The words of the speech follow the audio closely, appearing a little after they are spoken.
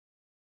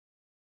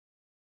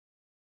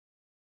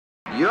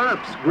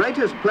Europe's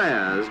greatest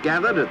players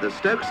gathered at the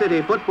Stoke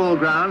City football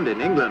ground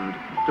in England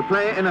to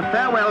play in a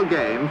farewell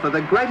game for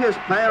the greatest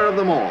player of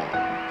them all,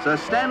 Sir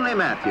Stanley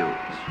Matthews.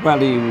 Well,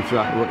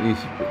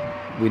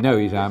 we know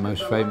he's our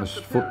most famous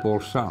football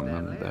son,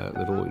 and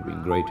there's always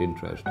been great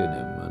interest in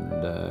him, and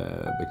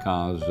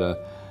because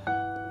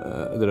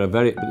there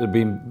have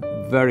been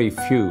very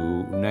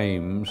few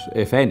names,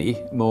 if any,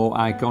 more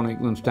iconic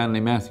than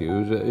Stanley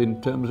Matthews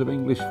in terms of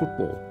English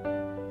football.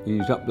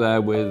 He's up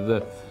there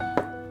with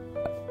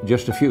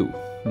just a few.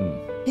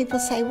 People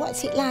say,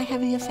 what's it like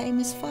having a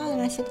famous father?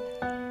 And I said,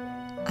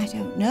 I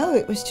don't know,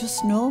 it was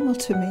just normal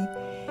to me.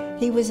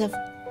 He was a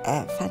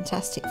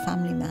fantastic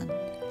family man,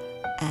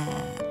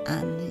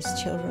 and his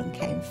children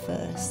came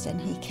first, and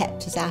he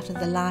kept us out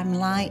of the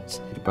limelight.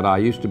 But I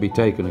used to be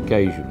taken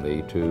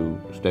occasionally to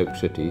Stoke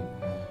City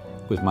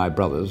with my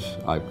brothers,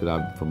 because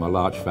I'm from a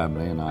large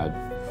family, and I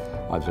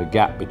was a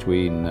gap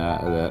between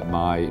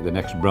the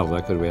next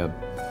brother,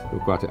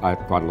 because I had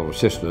quite a lot of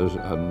sisters,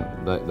 and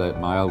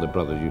my elder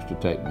brothers used to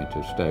take me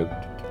to Stoke.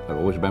 I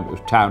always remember it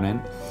was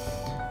Townend,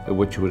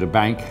 which was a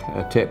bank,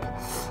 a tip,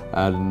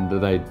 and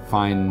they'd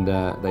find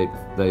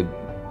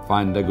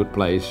a good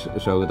place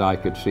so that I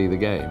could see the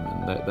game,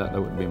 and that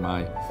would be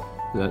my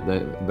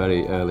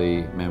very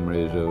early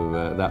memories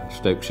of that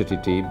Stoke City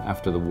team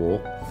after the war,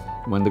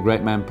 when the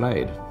great man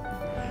played.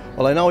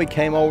 Well, I know he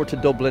came over to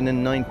Dublin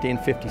in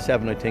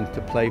 1957, I think,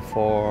 to play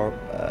for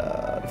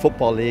the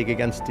Football League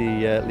against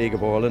the League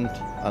of Ireland,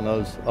 and I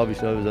was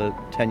a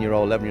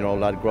 10-year-old, 11-year-old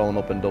lad growing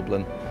up in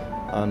Dublin,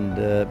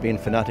 and being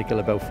fanatical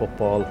about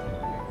football.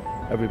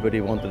 Everybody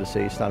wanted to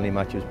see Stanley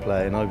Matthews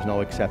play, and I was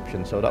no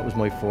exception, so that was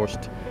my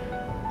first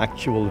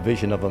actual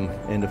vision of him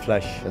in the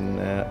flesh. And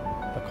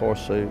of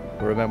course I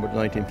remember the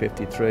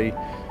 1953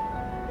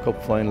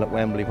 Cup final at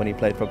Wembley when he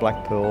played for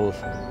Blackpool,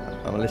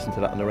 and I listened to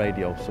that on the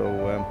radio. So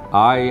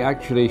I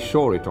actually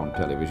saw it on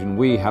television.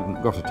 We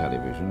hadn't got a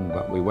television,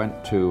 but we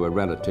went to a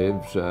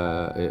relative's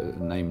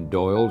named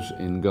Doyle's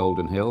in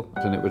Golden Hill,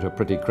 and it was a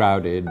pretty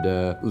crowded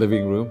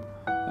living room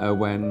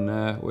when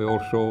we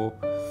all saw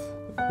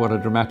what a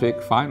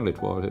dramatic final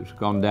it was. It's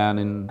gone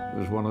down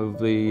as one of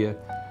the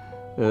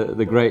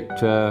great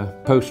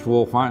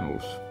post-war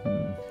finals.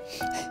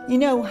 You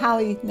know how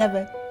he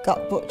never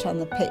got butch on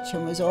the pitch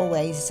and was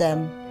always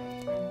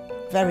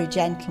very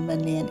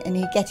gentlemanly, and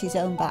he'd get his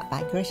own back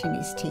by gritting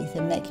his teeth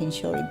and making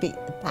sure he beat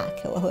the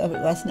pack or whoever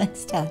it was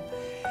next time.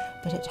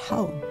 But at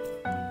home,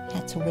 he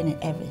had to win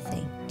at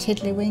everything.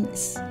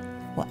 Tiddlywinks,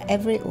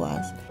 whatever it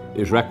was.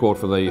 His record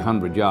for the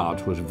 100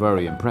 yards was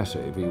very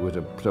impressive. He was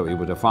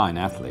a fine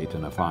athlete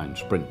and a fine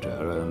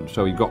sprinter, and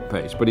so he got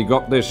pace. But he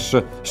got this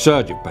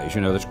surge of pace, you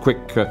know, this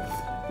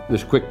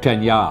quick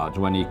 10 yards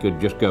when he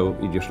could just go,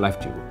 he just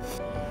left you.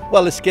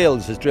 Well, his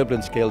skills, his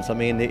dribbling skills, I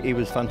mean, he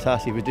was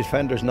fantastic. He was a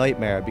defender's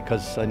nightmare,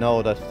 because I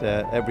know that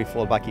every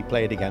fullback he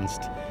played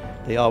against,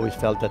 they always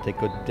felt that they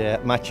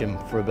could match him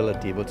for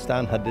ability. But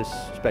Stan had this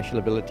special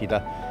ability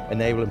that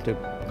enabled him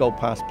to go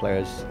past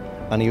players,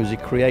 and he was a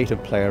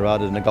creative player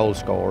rather than a goal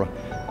scorer.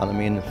 And I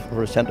mean,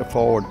 for a centre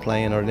forward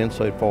playing or an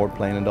inside forward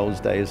playing in those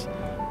days,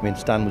 I mean,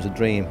 Stan was a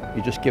dream.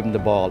 You just give him the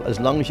ball, as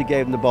long as you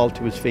gave him the ball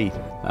to his feet.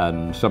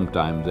 And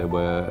sometimes they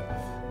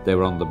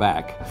were on the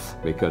back,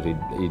 because he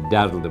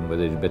dazzled them with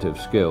his bit of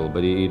skill,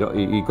 but he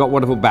got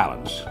wonderful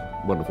balance,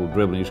 wonderful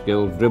dribbling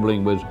skills.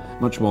 Dribbling was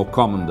much more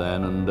common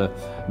then, and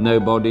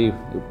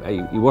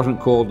he wasn't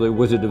called the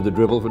Wizard of the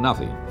Dribble for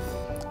nothing.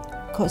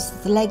 Of course,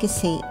 the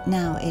legacy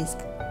now is,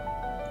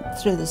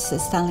 through the Sir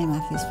Stanley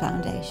Matthews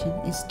Foundation,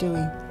 is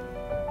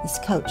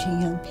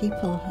coaching young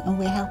people, and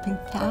we're helping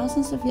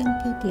thousands of young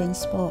people in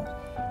sport.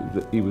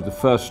 He was the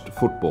first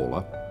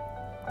footballer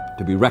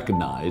to be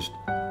recognised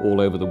all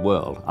over the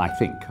world, I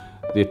think.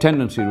 The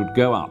attendances would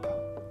go up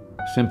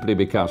simply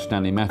because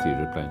Stanley Matthews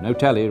was playing. No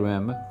telly,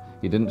 remember?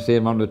 You didn't see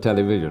him on the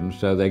television,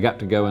 so they got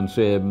to go and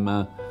see him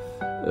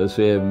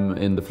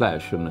in the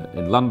flesh. And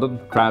in London,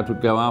 crowds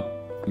would go up.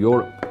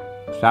 Europe,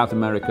 South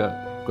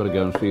America, got to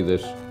go and see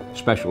this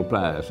special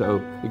player.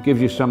 So it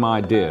gives you some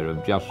idea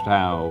of just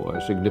how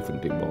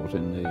significant he was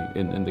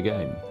in the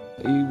game.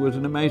 He was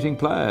an amazing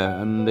player,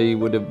 and he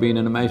would have been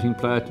an amazing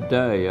player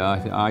today.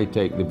 I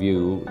take the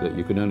view that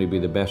you can only be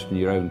the best in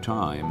your own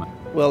time.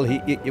 Well,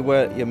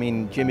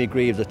 Jimmy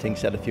Greaves, I think,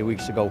 said a few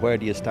weeks ago, where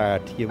do you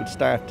start? You would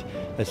start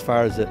as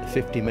far as a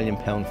 £50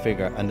 million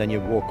figure, and then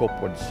you work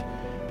upwards,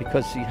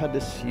 because he had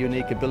this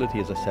unique ability,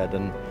 as I said.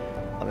 And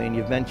I mean,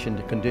 you've mentioned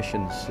the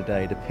conditions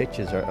today. The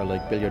pitches are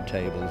like billiard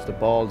tables. The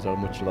balls are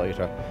much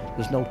lighter.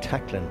 There's no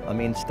tackling. I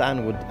mean,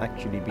 Stan would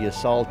actually be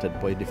assaulted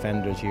by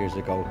defenders years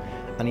ago,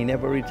 and he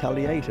never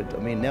retaliated. I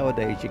mean,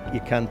 nowadays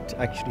you can't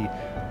actually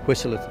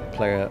whistle at a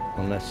player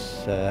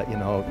unless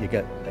you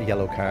get a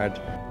yellow card.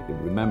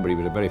 Remember, he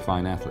was a very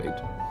fine athlete.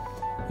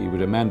 He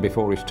was a man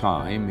before his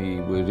time. He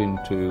was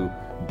into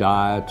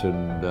diet,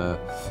 and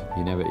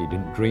he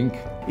didn't drink.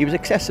 He was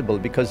accessible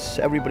because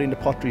everybody in the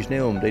Potteries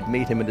knew him. They'd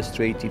meet him in the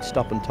streets, he'd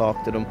stop and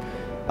talk to them,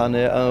 and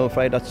I'm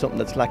afraid that's something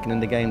that's lacking in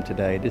the game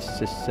today. This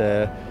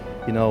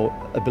you know,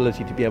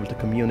 ability to be able to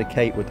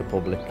communicate with the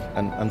public,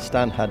 and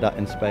Stan had that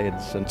in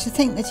spades. And to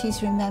think that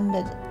he's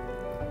remembered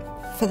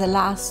for the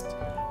last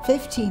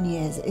 15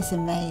 years is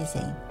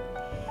amazing,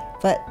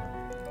 but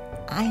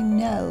I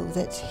know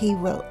that he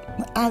will,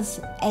 as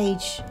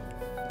age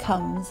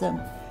comes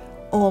and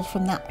all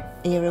from that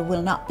era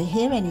will not be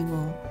here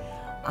anymore,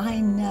 I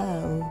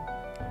know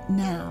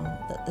now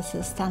that the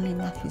Sir Stanley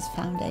Matthews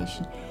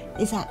Foundation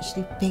is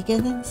actually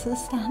bigger than Sir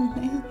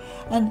Stanley,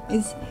 and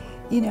is,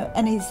 you know,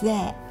 and is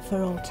there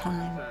for all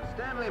time. Sir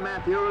Stanley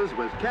Matthews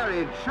was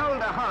carried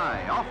shoulder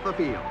high off the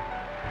field.